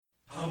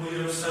Humble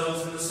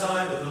yourselves in the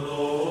sight of the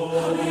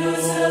Lord. Humble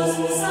yourselves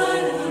in the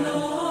sight of the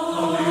Lord.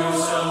 Humble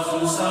yourselves in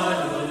the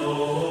sight of the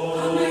Lord.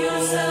 Humble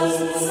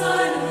yourselves in the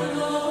sight of the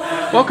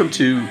Lord. Welcome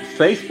to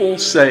Faithful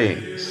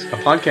Sayings, a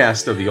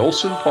podcast of the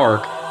Olson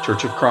Park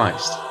Church of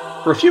Christ.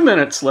 For a few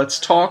minutes, let's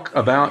talk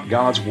about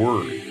God's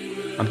Word.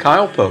 I'm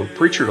Kyle Pope,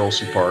 preacher at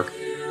Olson Park.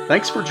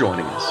 Thanks for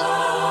joining us.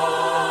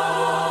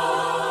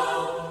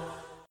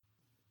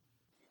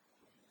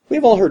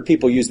 We've all heard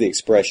people use the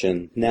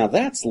expression, "now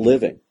that's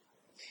living."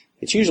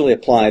 It's usually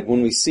applied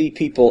when we see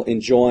people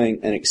enjoying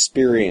an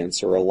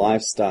experience or a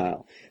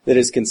lifestyle that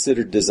is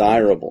considered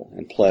desirable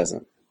and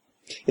pleasant.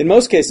 In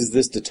most cases,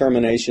 this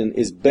determination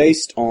is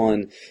based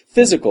on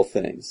physical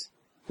things.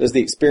 Does the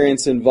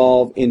experience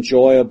involve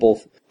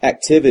enjoyable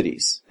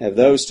activities? Have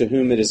those to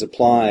whom it is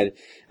applied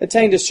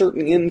attained a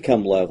certain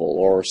income level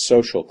or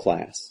social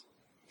class?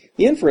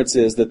 The inference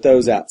is that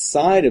those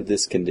outside of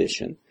this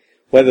condition,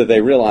 whether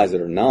they realize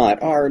it or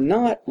not, are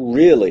not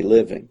really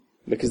living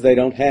because they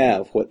don't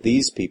have what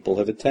these people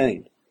have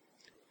attained.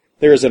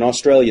 There is an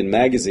Australian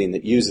magazine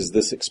that uses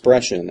this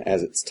expression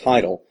as its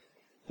title.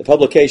 The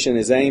publication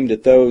is aimed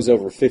at those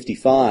over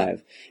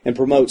 55 and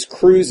promotes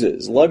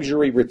cruises,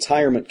 luxury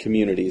retirement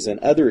communities, and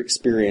other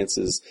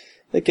experiences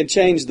that can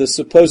change the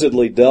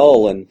supposedly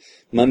dull and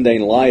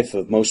mundane life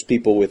of most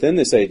people within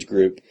this age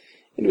group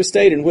into a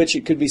state in which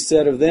it could be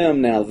said of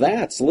them, "Now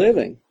that's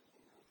living."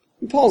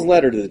 In Paul's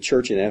letter to the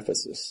church in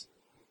Ephesus,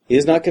 he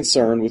is not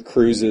concerned with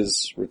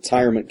cruises,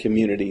 retirement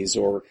communities,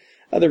 or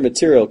other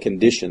material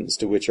conditions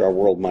to which our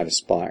world might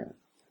aspire.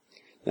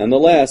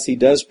 Nonetheless, he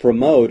does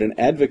promote and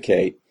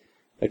advocate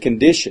a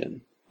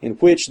condition in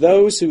which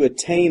those who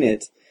attain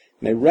it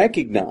may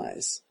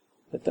recognize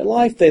that the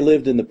life they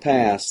lived in the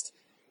past,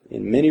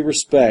 in many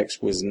respects,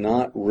 was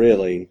not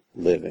really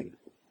living.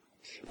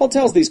 Paul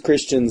tells these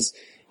Christians,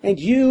 "And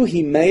you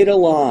he made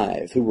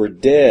alive, who were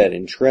dead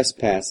in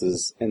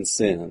trespasses and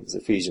sins,"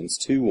 Ephesians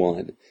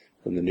 2:1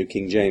 from the New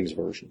King James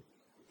Version.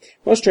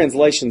 Most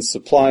translations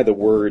supply the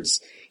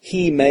words,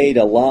 "he made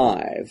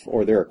alive,"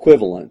 or their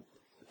equivalent,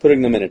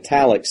 putting them in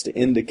italics to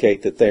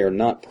indicate that they are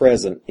not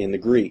present in the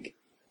Greek.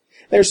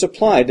 They are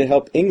supplied to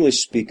help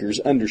English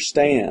speakers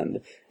understand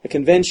a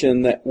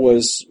convention that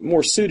was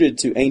more suited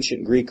to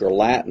ancient Greek or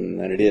Latin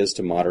than it is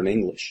to modern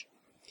English.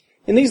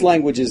 In these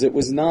languages, it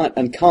was not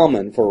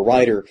uncommon for a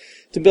writer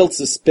to build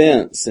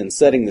suspense in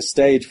setting the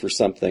stage for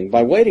something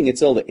by waiting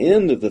until the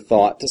end of the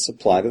thought to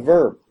supply the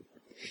verb.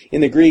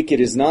 In the Greek, it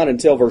is not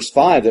until verse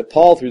 5 that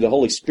Paul, through the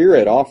Holy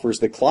Spirit, offers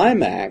the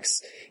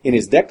climax in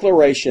his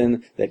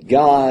declaration that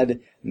God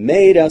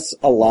made us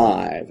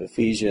alive,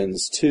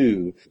 Ephesians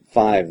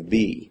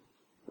 2:5b.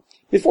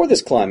 Before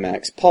this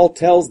climax, Paul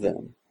tells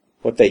them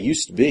what they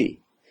used to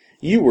be.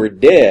 You were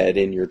dead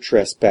in your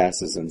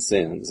trespasses and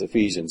sins,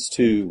 Ephesians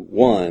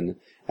 2:1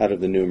 out of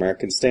the New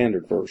American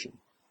Standard Version.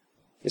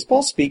 Is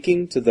Paul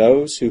speaking to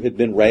those who had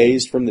been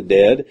raised from the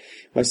dead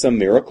by some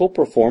miracle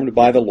performed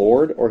by the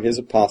Lord or his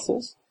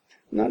apostles?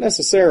 Not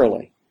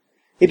necessarily.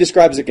 He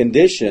describes a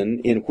condition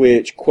in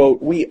which,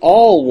 quote, "we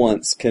all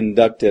once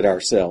conducted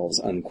ourselves,"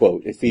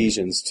 unquote,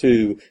 Ephesians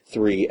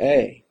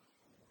 2:3a.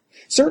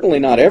 Certainly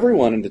not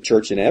everyone in the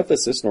church in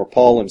Ephesus, nor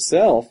Paul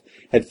himself,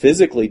 had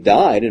physically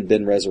died and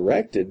been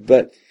resurrected,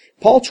 but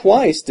Paul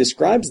twice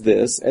describes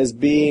this as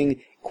being,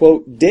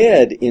 quote,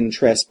 "dead in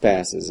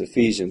trespasses,"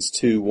 Ephesians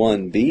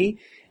 2:1b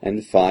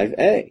and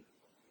 5a.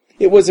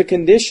 It was a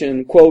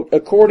condition, quote,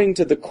 "according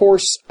to the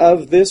course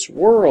of this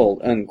world,"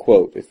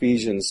 unquote,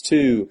 Ephesians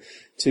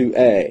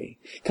 2:2a.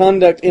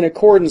 Conduct in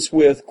accordance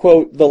with,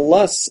 quote, "the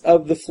lusts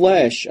of the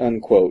flesh,"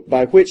 unquote,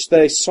 by which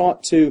they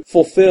sought to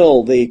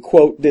fulfill the,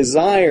 quote,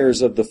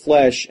 "desires of the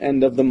flesh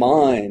and of the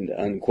mind,"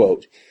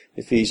 unquote,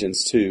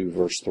 Ephesians 2,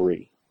 verse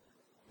 3.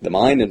 The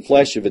mind and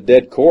flesh of a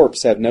dead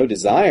corpse have no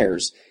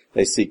desires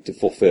they seek to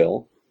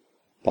fulfill.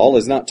 Paul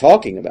is not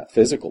talking about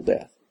physical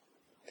death.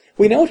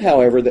 We note,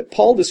 however, that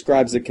Paul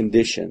describes a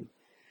condition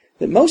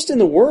that most in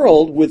the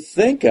world would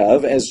think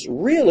of as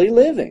really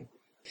living.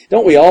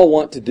 Don't we all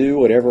want to do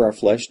whatever our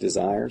flesh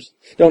desires?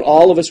 Don't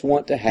all of us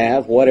want to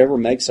have whatever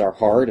makes our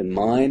heart and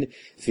mind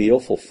feel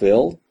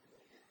fulfilled?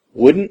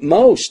 Wouldn't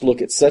most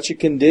look at such a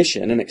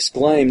condition and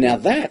exclaim, "Now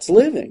that's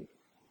living"?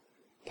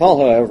 Paul,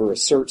 however,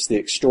 asserts the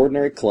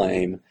extraordinary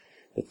claim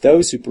that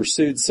those who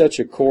pursued such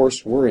a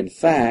course were, in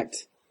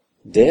fact,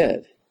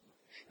 dead.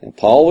 And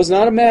Paul was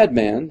not a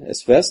madman,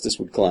 as Festus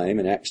would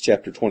claim in Acts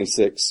chapter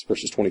 26,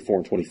 verses 24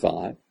 and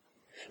 25.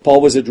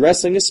 Paul was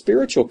addressing a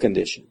spiritual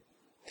condition.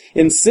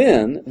 In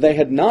sin, they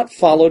had not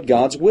followed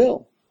God's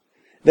will.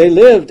 They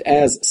lived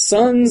as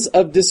sons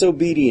of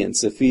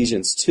disobedience,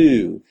 Ephesians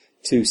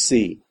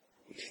 2:2c.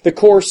 The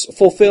course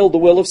fulfilled the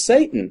will of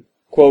Satan,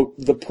 quote,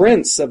 "the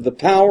prince of the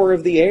power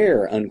of the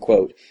air,"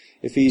 unquote,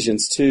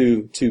 Ephesians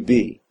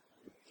 2:2b.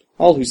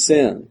 All who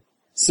sin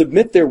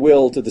submit their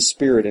will to the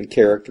spirit and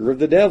character of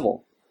the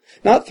devil,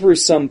 not through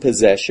some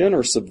possession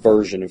or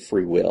subversion of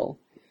free will,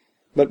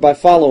 but by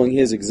following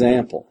his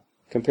example.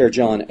 Compare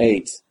John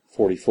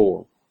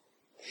 8:44.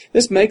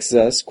 This makes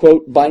us,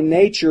 quote, "by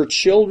nature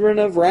children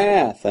of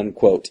wrath,"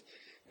 unquote,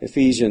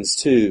 Ephesians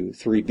 2,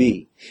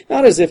 3b.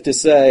 Not as if to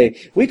say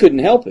we couldn't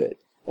help it,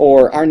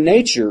 or our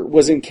nature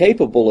was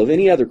incapable of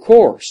any other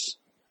course.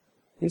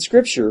 In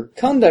Scripture,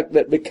 conduct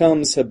that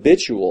becomes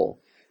habitual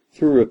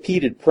through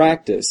repeated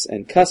practice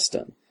and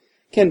custom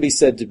can be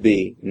said to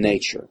be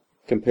nature.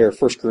 Compare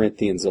 1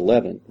 Corinthians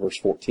 11, verse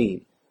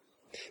 14.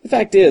 The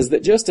fact is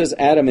that just as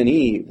Adam and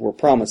Eve were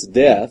promised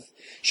death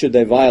should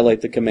they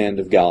violate the command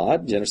of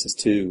God, Genesis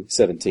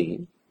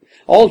 2:17,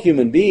 all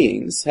human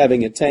beings,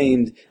 having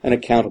attained an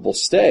accountable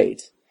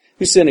state,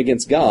 who sin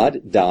against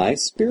God, die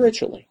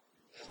spiritually.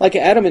 Like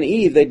Adam and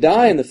Eve, they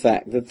die in the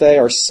fact that they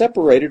are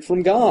separated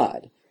from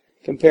God.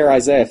 Compare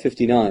Isaiah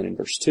 59 and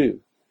verse 2.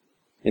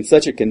 In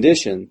such a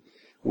condition,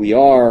 we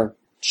are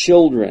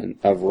children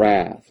of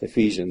wrath,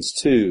 Ephesians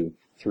 2,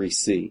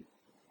 3c.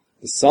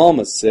 The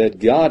psalmist said,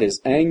 God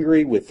is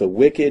angry with the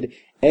wicked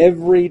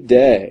every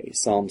day,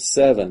 Psalm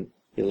 7,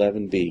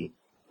 11b,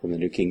 from the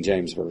New King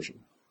James Version.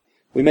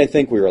 We may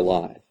think we are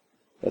alive,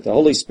 but the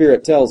Holy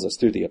Spirit tells us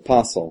through the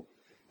apostle,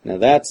 now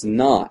that's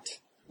not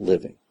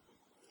living.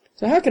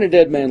 So how can a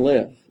dead man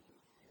live?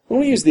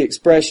 When we use the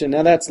expression,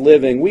 now that's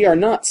living, we are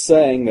not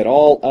saying that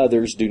all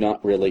others do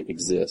not really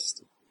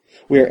exist.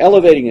 We are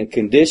elevating a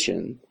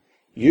condition,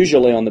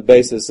 usually on the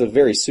basis of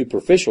very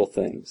superficial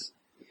things,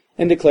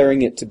 and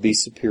declaring it to be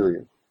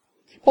superior.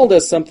 Paul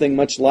does something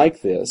much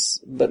like this,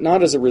 but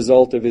not as a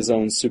result of his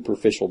own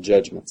superficial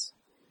judgments.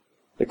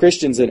 The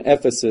Christians in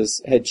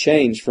Ephesus had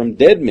changed from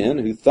dead men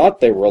who thought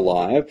they were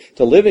alive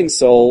to living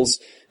souls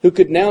who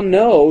could now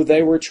know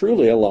they were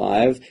truly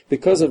alive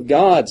because of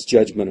God's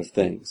judgment of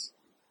things.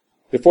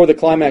 Before the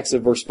climax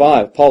of verse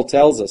 5, Paul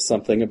tells us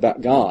something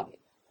about God.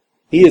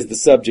 He is the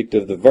subject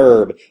of the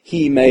verb,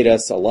 He made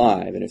us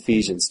alive, in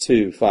Ephesians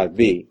 2,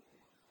 5b.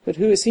 But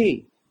who is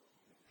He?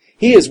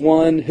 He is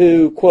one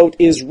who, quote,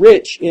 is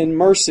rich in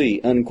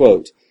mercy,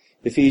 unquote,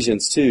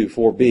 Ephesians 2,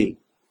 4b.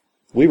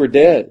 We were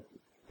dead.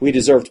 We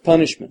deserved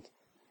punishment.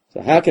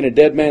 So how can a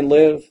dead man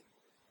live?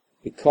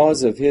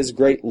 Because of His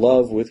great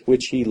love with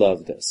which He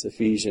loved us,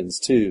 Ephesians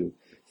 2,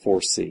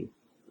 4c.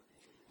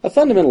 A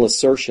fundamental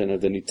assertion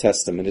of the New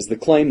Testament is the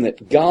claim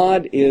that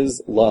God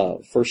is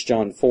love, 1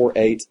 John 4,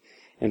 8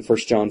 and 1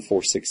 John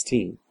 4,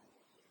 16.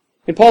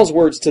 In Paul's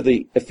words to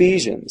the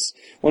Ephesians,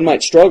 one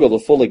might struggle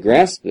to fully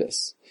grasp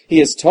this. He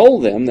has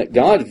told them that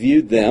God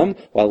viewed them,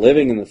 while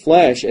living in the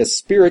flesh, as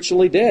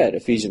spiritually dead,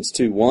 Ephesians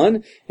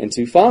 2:1 and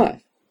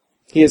 2:5.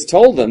 He has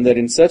told them that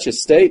in such a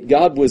state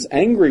God was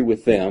angry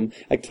with them,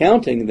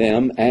 accounting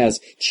them as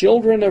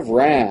children of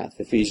wrath,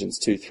 Ephesians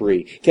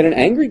 2:3. Can an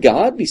angry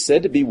God be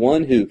said to be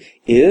one who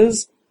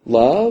is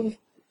love?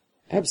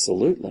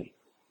 Absolutely.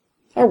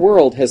 Our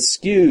world has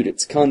skewed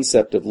its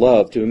concept of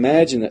love to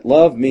imagine that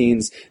love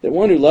means that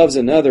one who loves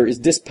another is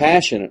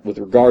dispassionate with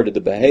regard to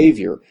the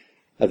behavior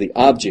of the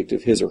object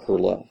of his or her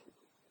love.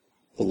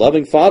 The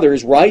loving father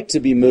is right to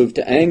be moved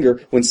to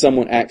anger when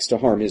someone acts to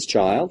harm his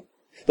child.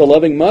 The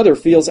loving mother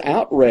feels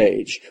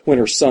outrage when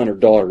her son or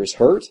daughter is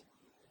hurt.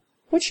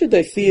 What should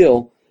they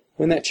feel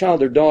when that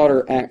child or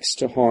daughter acts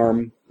to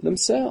harm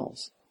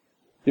themselves?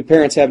 Do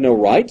parents have no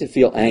right to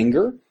feel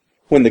anger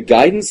when the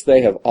guidance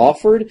they have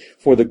offered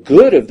for the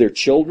good of their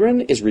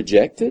children is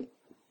rejected?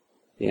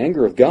 The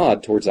anger of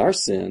God towards our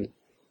sin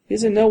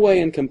is in no way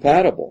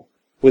incompatible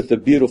with the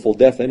beautiful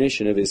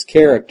definition of His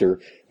character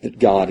that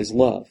God is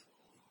love.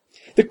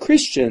 The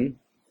Christian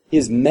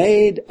is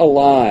made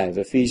alive,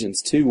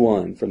 Ephesians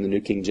 2:1 from the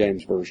New King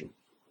James Version.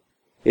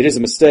 It is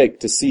a mistake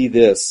to see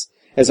this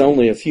as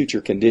only a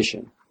future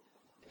condition.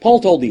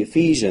 Paul told the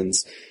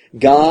Ephesians,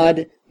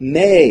 God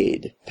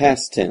made,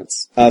 past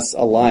tense, us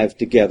alive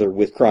together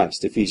with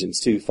Christ,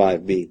 Ephesians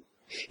 2:5b.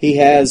 He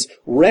has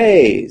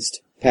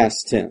raised,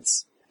 past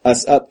tense,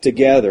 us up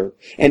together,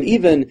 and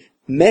even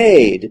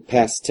made,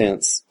 past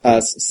tense,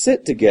 us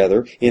sit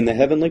together in the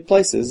heavenly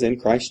places in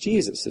Christ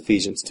Jesus,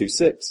 Ephesians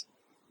 2:6.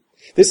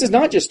 This is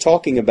not just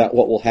talking about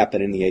what will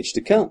happen in the age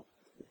to come.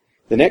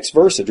 The next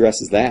verse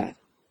addresses that.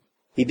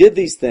 He did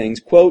these things,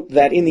 quote,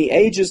 that in the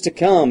ages to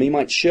come He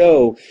might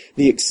show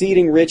the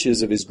exceeding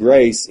riches of His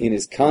grace in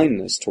His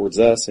kindness towards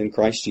us in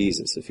Christ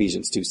Jesus,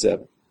 Ephesians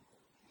 2:7.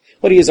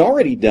 What He has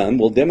already done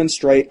will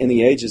demonstrate in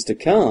the ages to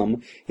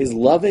come His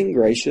loving,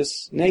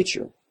 gracious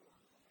nature.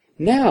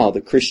 Now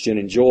the Christian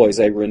enjoys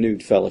a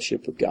renewed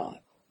fellowship with God.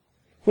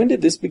 When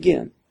did this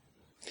begin?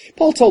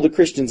 Paul told the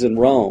Christians in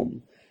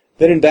Rome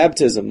that in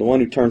baptism the one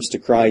who turns to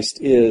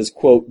Christ is,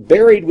 quote,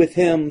 buried with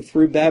Him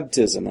through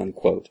baptism,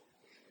 unquote.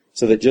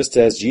 So that just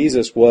as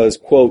Jesus was,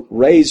 quote,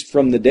 raised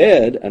from the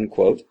dead,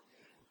 unquote,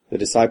 the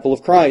disciple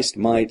of Christ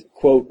might,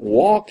 quote,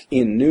 walk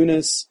in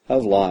newness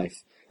of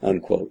life,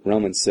 unquote.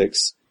 Romans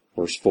 6,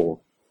 verse 4.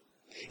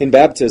 In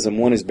baptism,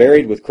 one is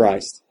buried with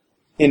Christ.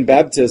 In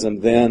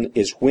baptism, then,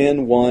 is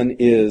when one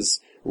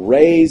is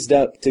raised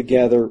up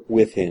together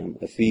with Him,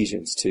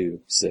 Ephesians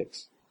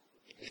 2:6.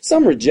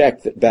 Some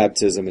reject that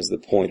baptism is the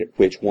point at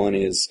which one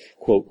is,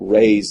 quote,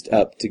 raised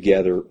up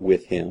together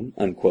with Him,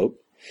 unquote,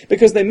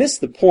 because they miss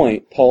the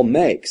point Paul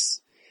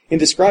makes in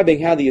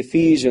describing how the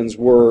Ephesians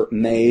were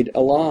made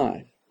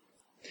alive.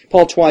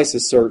 Paul twice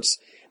asserts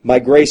By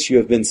grace you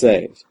have been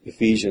saved.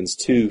 Ephesians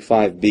 2,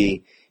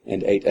 5b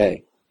and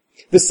 8a.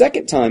 The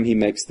second time he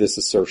makes this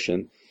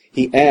assertion,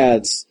 he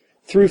adds,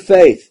 through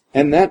faith,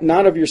 and that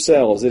not of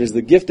yourselves. It is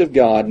the gift of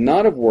God,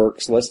 not of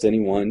works, lest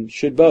anyone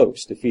should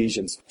boast.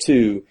 Ephesians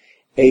 2,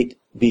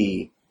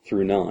 8b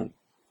through 9.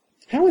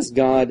 How is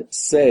God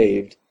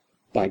saved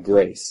by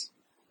grace?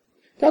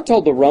 God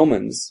told the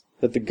Romans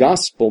that the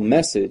gospel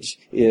message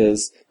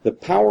is the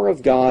power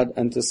of God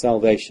unto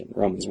salvation.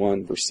 Romans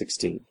 1, verse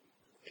 16.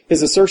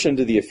 His assertion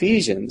to the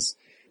Ephesians,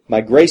 by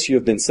grace you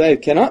have been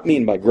saved, cannot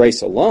mean by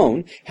grace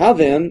alone. How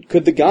then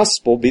could the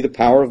gospel be the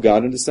power of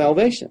God unto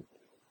salvation?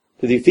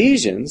 To the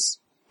Ephesians,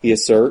 he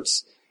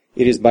asserts,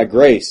 it is by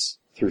grace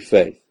through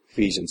faith.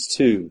 Ephesians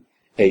 2,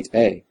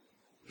 8a.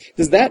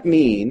 Does that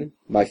mean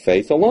by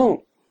faith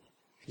alone?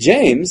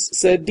 James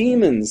said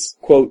demons,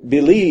 quote,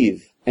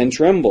 believe and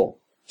tremble.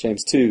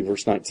 James 2,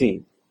 verse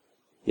 19.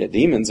 Yet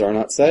demons are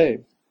not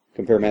saved.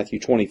 Compare Matthew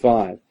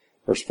 25,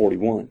 verse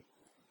 41.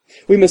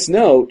 We must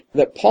note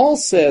that Paul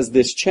says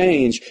this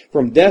change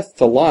from death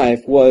to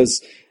life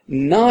was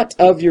not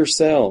of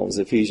yourselves,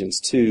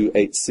 Ephesians 2,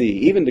 8c,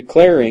 even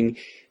declaring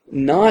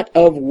not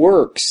of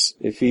works,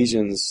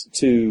 Ephesians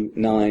 2,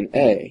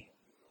 9a.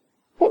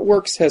 What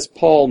works has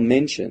Paul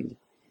mentioned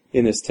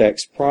in this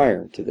text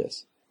prior to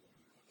this?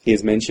 He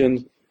has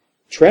mentioned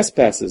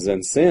trespasses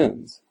and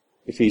sins,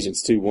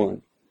 Ephesians 2,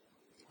 1.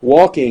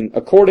 Walking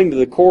according to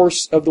the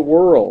course of the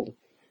world,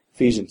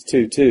 Ephesians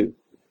 2, 2.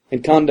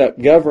 And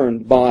conduct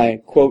governed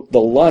by, quote, the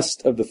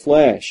lust of the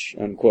flesh,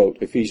 unquote,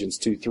 Ephesians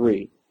 2,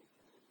 3.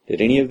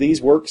 Did any of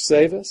these works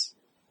save us?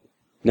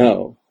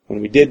 No.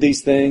 When we did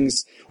these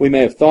things, we may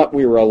have thought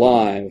we were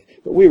alive,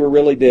 but we were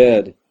really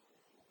dead.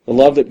 The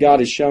love that God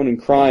has shown in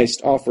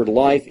Christ offered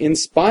life in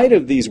spite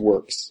of these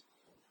works.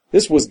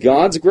 This was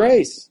God's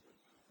grace.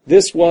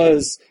 This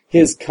was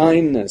His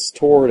kindness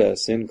toward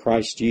us in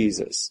Christ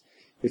Jesus.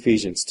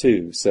 Ephesians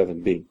 2,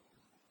 7b.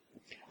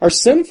 Are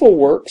sinful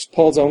works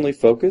Paul's only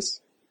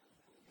focus?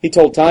 He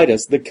told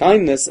Titus, the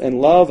kindness and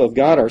love of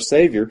God our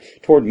Savior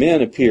toward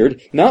men appeared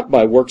not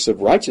by works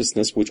of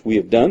righteousness which we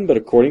have done, but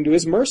according to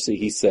His mercy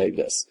He saved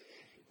us.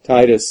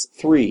 Titus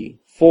 3,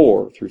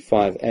 4 through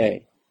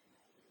 5a.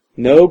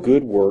 No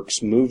good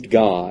works moved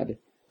God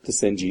to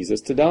send Jesus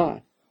to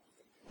die.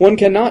 One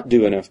cannot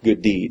do enough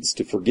good deeds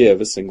to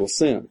forgive a single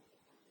sin.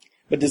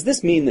 But does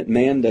this mean that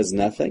man does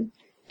nothing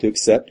to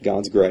accept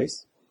God's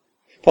grace?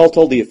 Paul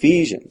told the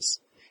Ephesians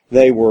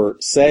they were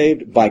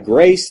saved by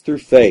grace through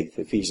faith,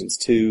 Ephesians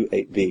 2,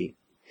 8b.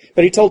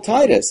 But he told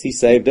Titus he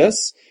saved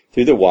us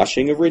through the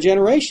washing of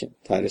regeneration,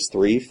 Titus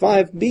 3,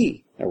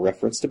 5b, a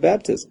reference to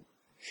baptism.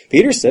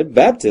 Peter said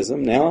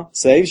baptism now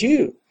saves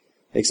you,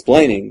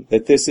 explaining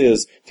that this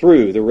is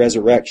through the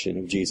resurrection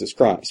of Jesus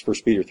Christ, 1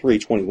 Peter 3,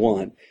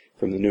 21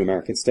 from the New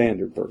American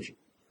Standard Version.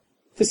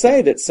 To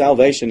say that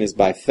salvation is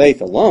by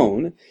faith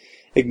alone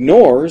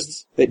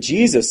ignores that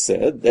Jesus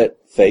said that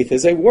faith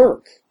is a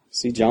work.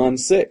 See John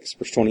 6,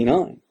 verse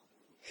 29.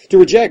 To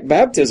reject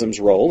baptism's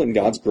role in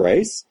God's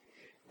grace,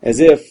 as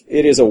if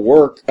it is a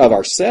work of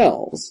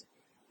ourselves,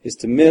 is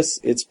to miss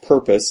its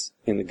purpose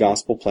in the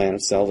gospel plan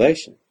of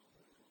salvation.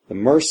 The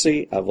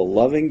mercy of a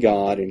loving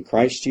God in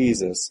Christ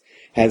Jesus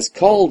has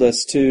called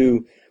us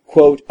to,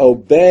 quote,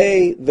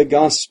 obey the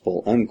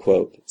gospel,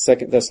 unquote.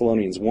 2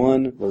 Thessalonians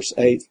 1, verse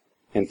 8,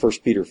 and 1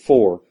 Peter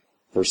 4,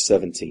 verse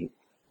 17.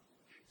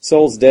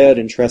 Souls dead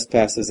in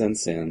trespasses and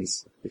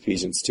sins,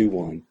 Ephesians 2,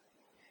 1.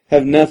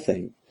 Have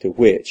nothing to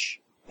which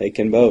they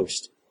can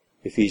boast,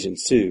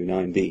 Ephesians 2,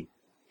 9b.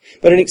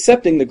 But in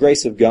accepting the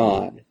grace of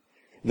God,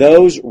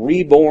 those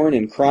reborn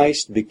in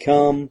Christ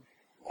become,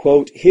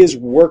 quote, His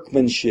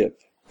workmanship,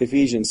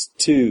 Ephesians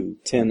 2,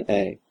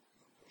 10a.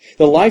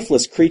 The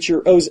lifeless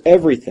creature owes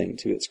everything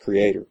to its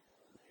Creator.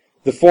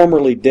 The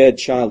formerly dead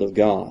child of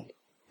God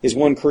is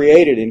one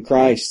created in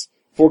Christ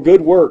for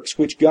good works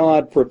which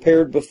God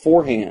prepared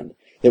beforehand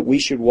that we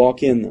should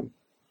walk in them,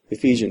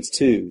 Ephesians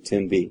 2,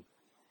 10b.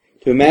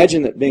 To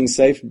imagine that being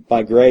saved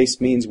by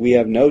grace means we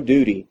have no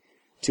duty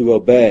to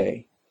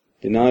obey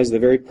denies the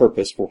very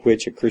purpose for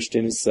which a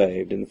Christian is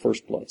saved in the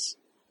first place.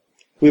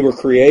 We were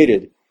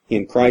created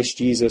in Christ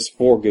Jesus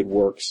for good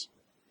works.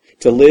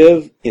 To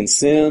live in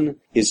sin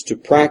is to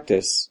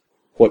practice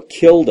what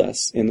killed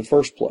us in the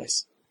first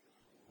place.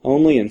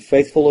 Only in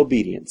faithful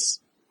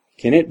obedience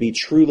can it be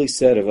truly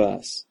said of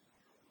us,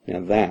 now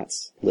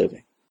that's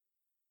living.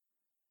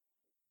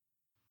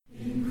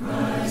 In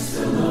Christ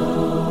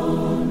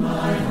alone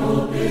my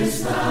hope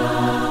is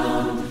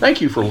found.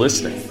 Thank you for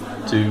listening.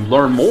 To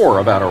learn more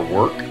about our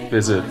work,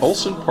 visit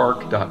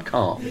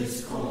olsonpark.com.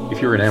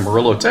 If you're in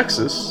Amarillo,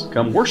 Texas,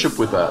 come worship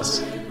with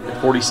us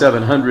at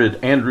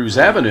 4700 Andrews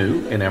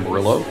Avenue in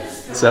Amarillo,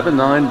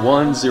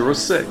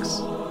 79106.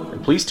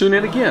 And please tune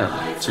in again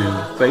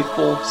to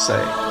Faithful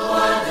Say.